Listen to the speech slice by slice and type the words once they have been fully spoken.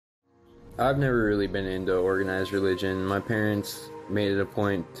I've never really been into organized religion. My parents made it a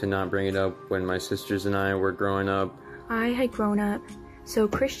point to not bring it up when my sisters and I were growing up. I had grown up so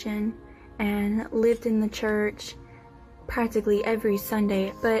Christian and lived in the church practically every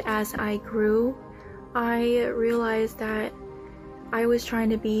Sunday, but as I grew, I realized that I was trying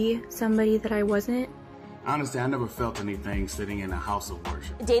to be somebody that I wasn't. Honestly, I never felt anything sitting in a house of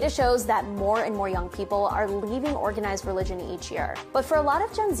worship. Data shows that more and more young people are leaving organized religion each year. But for a lot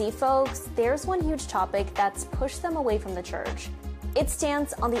of Gen Z folks, there's one huge topic that's pushed them away from the church. Its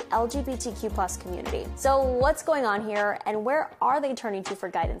stance on the LGBTQ+ community. So what's going on here, and where are they turning to for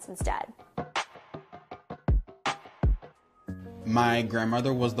guidance instead? My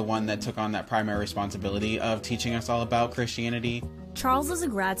grandmother was the one that took on that primary responsibility of teaching us all about Christianity. Charles is a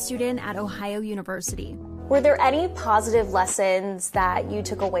grad student at Ohio University. Were there any positive lessons that you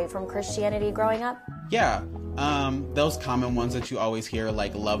took away from Christianity growing up? Yeah, those common ones that you always hear,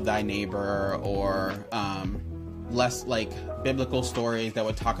 like love thy neighbor, or less like biblical stories that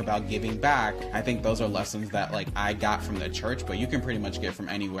would talk about giving back. I think those are lessons that like I got from the church, but you can pretty much get from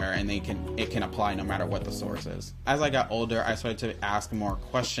anywhere, and it can apply no matter what the source is. As I got older, I started to ask more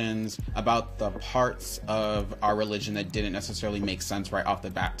questions about the parts of our religion that didn't necessarily make sense right off the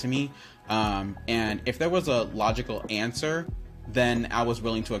bat to me. And if there was a logical answer, then I was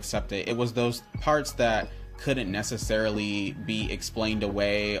willing to accept it. It was those parts that couldn't necessarily be explained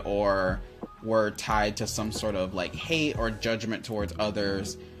away or were tied to some sort of like hate or judgment towards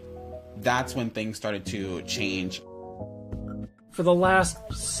others. That's when things started to change. For the last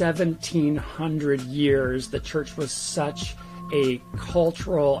 1700 years, the church was such a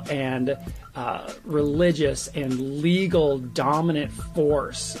cultural and religious and legal dominant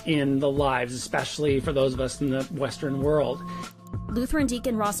force in the lives, especially for those of us in the Western world. Lutheran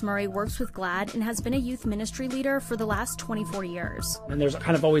deacon Ross Murray works with GLAD and has been a youth ministry leader for the last 24 years. And there's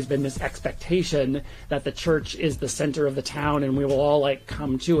kind of always been this expectation that the church is the center of the town and we will all like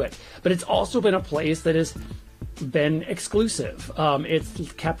come to it. But it's also been a place that has been exclusive.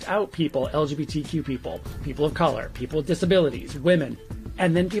 It's kept out people, LGBTQ people, people of color, people with disabilities, women.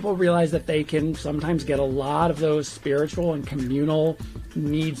 And then people realize that they can sometimes get a lot of those spiritual and communal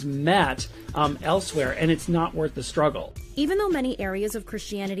needs met elsewhere, and it's not worth the struggle. Even though many areas of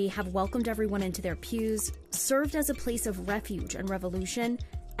Christianity have welcomed everyone into their pews, served as a place of refuge and revolution,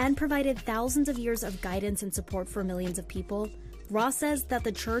 and provided thousands of years of guidance and support for millions of people, Ross says that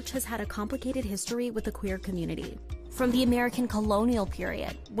the church has had a complicated history with the queer community. From the American colonial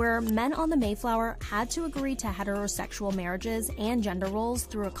period, where men on the Mayflower had to agree to heterosexual marriages and gender roles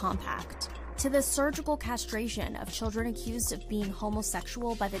through a compact, to the surgical castration of children accused of being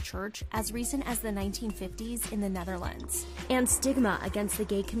homosexual by the church as recent as the 1950s in the Netherlands, and stigma against the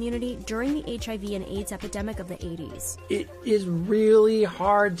gay community during the HIV and AIDS epidemic of the 80s. It is really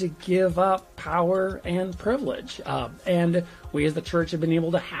hard to give up power and privilege, and we as the church have been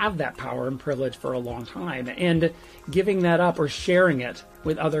able to have that power and privilege for a long time, and giving that up or sharing it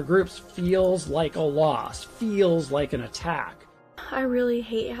with other groups feels like a loss, feels like an attack. I really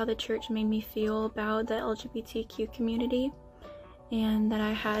hate how the church made me feel about the LGBTQ community, and that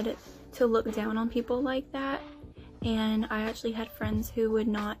I had to look down on people like that. And I actually had friends who would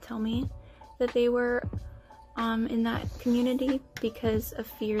not tell me that they were in that community because of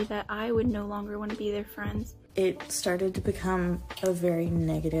fear that I would no longer want to be their friends. It started to become a very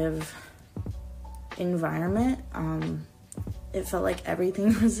negative environment. It felt like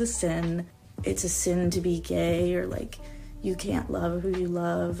everything was a sin. It's a sin to be gay, or like you can't love who you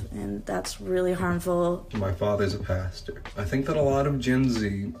love, and that's really harmful. My father's a pastor. I think that a lot of Gen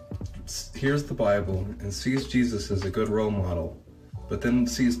Z hears the Bible and sees Jesus as a good role model, but then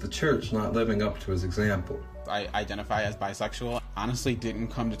sees the church not living up to his example. I identify as bisexual. Honestly, didn't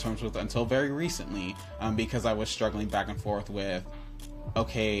come to terms with until very recently, because I was struggling back and forth with,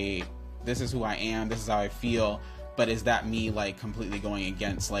 okay, this is who I am, this is how I feel, but is that me like completely going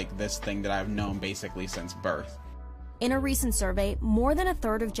against like this thing that I've known basically since birth? In a recent survey, more than a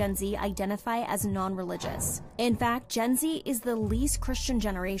third of Gen Z identify as non-religious. In fact, Gen Z is the least Christian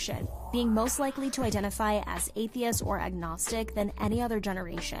generation, being most likely to identify as atheist or agnostic than any other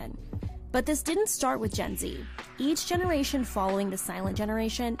generation. But this didn't start with Gen Z. Each generation following the silent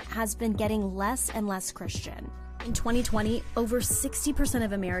generation has been getting less and less Christian. In 2020, over 60%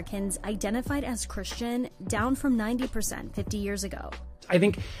 of Americans identified as Christian, down from 90% 50 years ago. I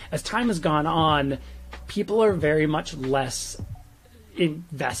think as time has gone on, people are very much less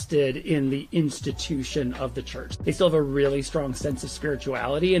invested in the institution of the church. They still have a really strong sense of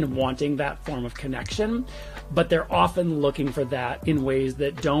spirituality and wanting that form of connection, but they're often looking for that in ways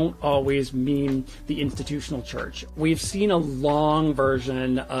that don't always mean the institutional church. We've seen a long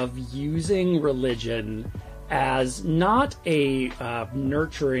version of using religion as not a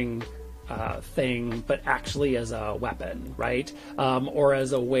nurturing thing, but actually as a weapon, right? Or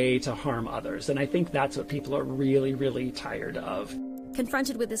as a way to harm others. And I think that's what people are really, really tired of.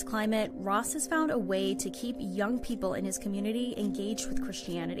 Confronted with this climate, Ross has found a way to keep young people in his community engaged with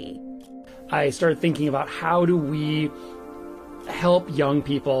Christianity. I started thinking about how do we help young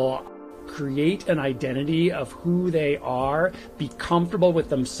people create an identity of who they are, be comfortable with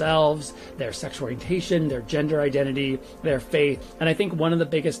themselves, their sexual orientation, their gender identity, their faith. And I think one of the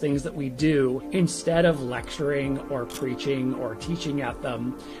biggest things that we do, instead of lecturing or preaching or teaching at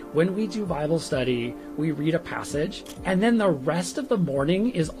them, when we do Bible study, we read a passage, and then the rest of the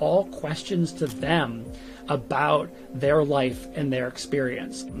morning is all questions to them about their life and their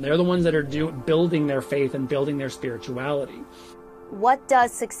experience. They're the ones that are building their faith and building their spirituality. What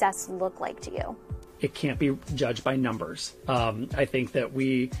does success look like to you? It can't be judged by numbers. I think that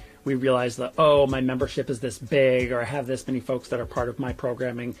we realize that, oh, my membership is this big, or I have this many folks that are part of my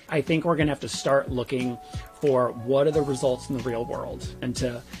programming. I think we're going to have to start looking for what are the results in the real world, and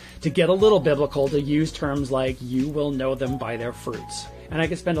to get a little biblical, to use terms like, you will know them by their fruits. And I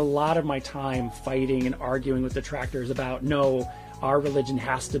could spend a lot of my time fighting and arguing with detractors about, no, our religion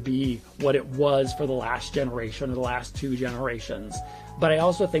has to be what it was for the last generation or the last 2 generations. But I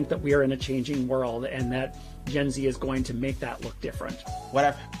also think that we are in a changing world, and that Gen Z is going to make that look different. What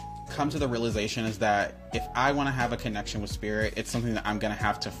I've come to the realization is that if I want to have a connection with spirit, it's something that I'm gonna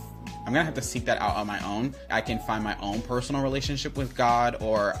have to seek that out on my own. I can find my own personal relationship with God,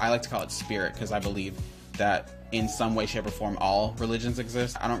 or I like to call it spirit, because I believe that in some way, shape, or form, all religions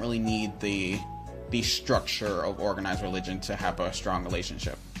exist. I don't really need the structure of organized religion to have a strong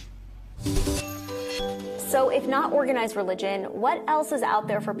relationship. So if not organized religion, what else is out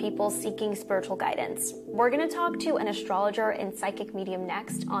there for people seeking spiritual guidance? We're going to talk to an astrologer and psychic medium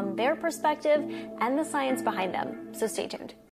next on their perspective and the science behind them. So stay tuned.